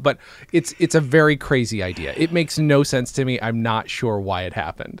Henrietta about, but it's a very crazy idea. It makes no sense to me. I'm not sure why it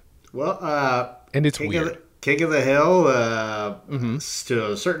happened. Well, and it's weird. King of the Hill,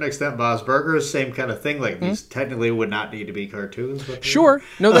 to a certain extent, Bob's Burgers, same kind of thing. Like, these technically would not need to be cartoons. But sure.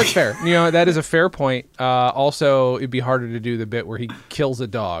 No, that's fair. That is a fair point. Also, it'd be harder to do the bit where he kills a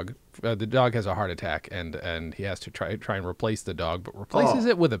dog. The dog has a heart attack, and he has to try and replace the dog, but replaces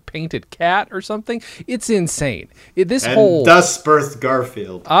it with a painted cat or something. It's insane. Thus birthed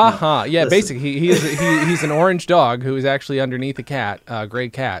Garfield. Yeah, basically, he's an orange dog who is actually underneath a cat, gray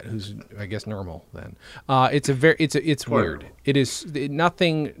cat, who's I guess normal. Then it's weird. It is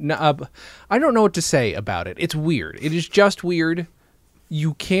nothing. I don't know what to say about it. It's weird. It is just weird.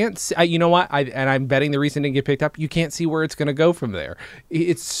 You can't see, you know what? I'm betting the reason it didn't get picked up, you can't see where it's going to go from there.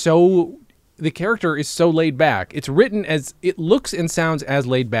 The character is so laid back. It's written as, it looks and sounds as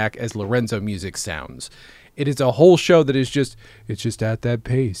laid back as Lorenzo Music sounds. It is a whole show that is it's just at that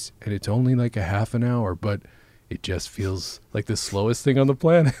pace. And it's only like a half an hour, but it just feels like the slowest thing on the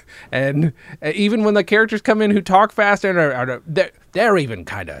planet. And even when the characters come in who talk fast, and they're even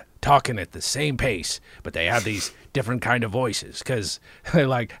kind of talking at the same pace, but they have these different kind of voices because they're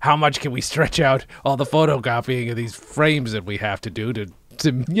like, how much can we stretch out all the photocopying of these frames that we have to do to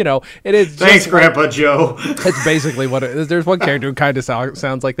it is. Thanks, Grandpa Joe. That's basically what it is. There's one character who kind of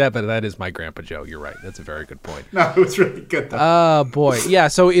sounds like that, but that is my Grandpa Joe. You're right. That's a very good point. No, it was really good though. Oh boy. Yeah,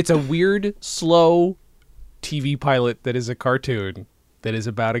 so it's a weird, slow TV pilot that is a cartoon that is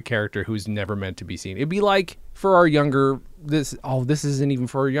about a character who's never meant to be seen. It'd be like for our younger, this isn't even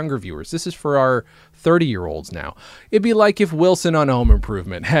for our younger viewers. This is for our 30-year-olds now. It'd be like if Wilson on Home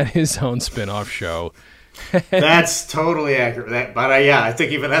Improvement had his own spin-off show. That's totally accurate. But I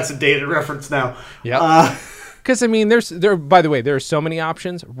think even that's a dated reference now. Yeah. Because by the way, there are so many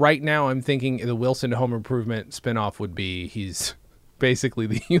options. Right now, I'm thinking the Wilson Home Improvement spinoff would be he's basically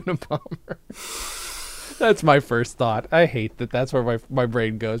the Unabomber. That's my first thought. I hate that that's where my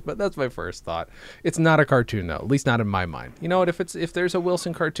brain goes, but that's my first thought. It's not a cartoon, though, at least not in my mind. You know what? If there's a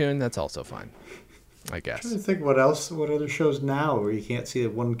Wilson cartoon, that's also fine, I guess. I'm trying to think what other shows now where you can't see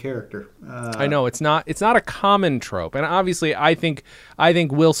one character. I know it's not a common trope, and obviously I think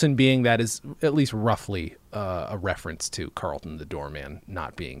Wilson being that is at least roughly a reference to Carlton the Doorman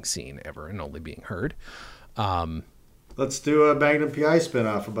not being seen ever and only being heard. Let's do a Magnum P.I.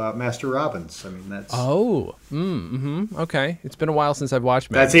 spinoff about Master Robbins. I mean, that's... Oh. Okay. It's been a while since I've watched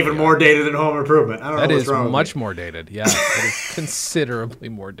Magnum That's even more dated than Home Improvement. I don't know what's wrong with me. That is much more dated. Yeah. It is considerably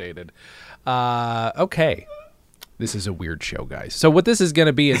more dated. Okay. This is a weird show, guys. So what this is going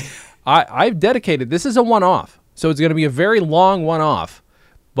to be is... I've dedicated... This is a one-off. So it's going to be a very long one-off.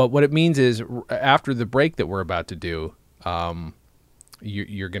 But what it means is, after the break that we're about to do,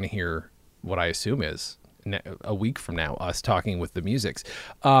 you're going to hear what I assume is... a week from now, us talking with the Musics.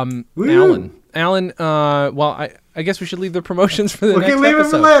 Alan, well, I guess we should leave the promotions for the next episode. Leave it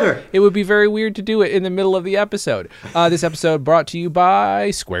for later. It would be very weird to do it in the middle of the episode. This episode brought to you by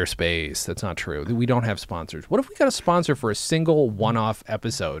Squarespace. That's not true. We don't have sponsors. What if we got a sponsor for a single one-off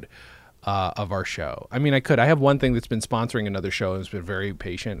episode of our show? I mean, I have one thing that's been sponsoring another show and has been very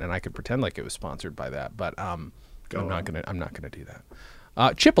patient, and I could pretend like it was sponsored by that, but I'm not gonna do that.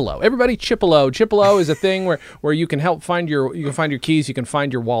 Chipolo, everybody, Chipolo. Chipolo is a thing where you can find your keys, you can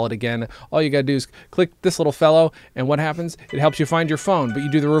find your wallet again. All you gotta do is click this little fellow, and what happens? It helps you find your phone, but you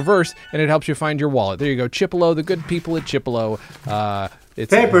do the reverse, and it helps you find your wallet. There you go, Chipolo, the good people at Chipolo.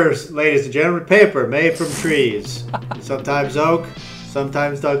 It's papers, ladies and gentlemen, paper made from trees. Sometimes oak,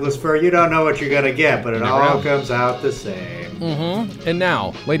 sometimes Douglas fir. You don't know what you're gonna get, but it all comes out the same. Mm-hmm. And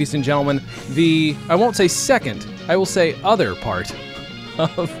now, ladies and gentlemen, I won't say second, I will say other part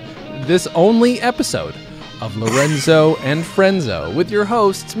of this only episode of Lorenzo and Frenzo with your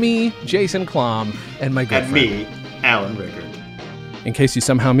hosts, me, Jason Klom, and my good friend. Me, Alan Rickard. In case you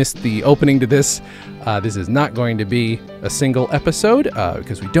somehow missed the opening to this, this is not going to be a single episode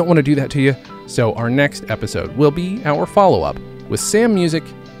because we don't want to do that to you. So our next episode will be our follow-up with Sam Music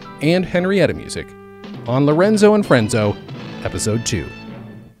and Henrietta Music on Lorenzo and Frenzo, Episode 2.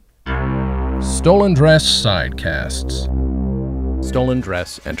 Stolen Dress Sidecasts. Stolen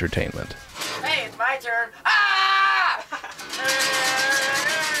Dress Entertainment. Hey, it's my turn.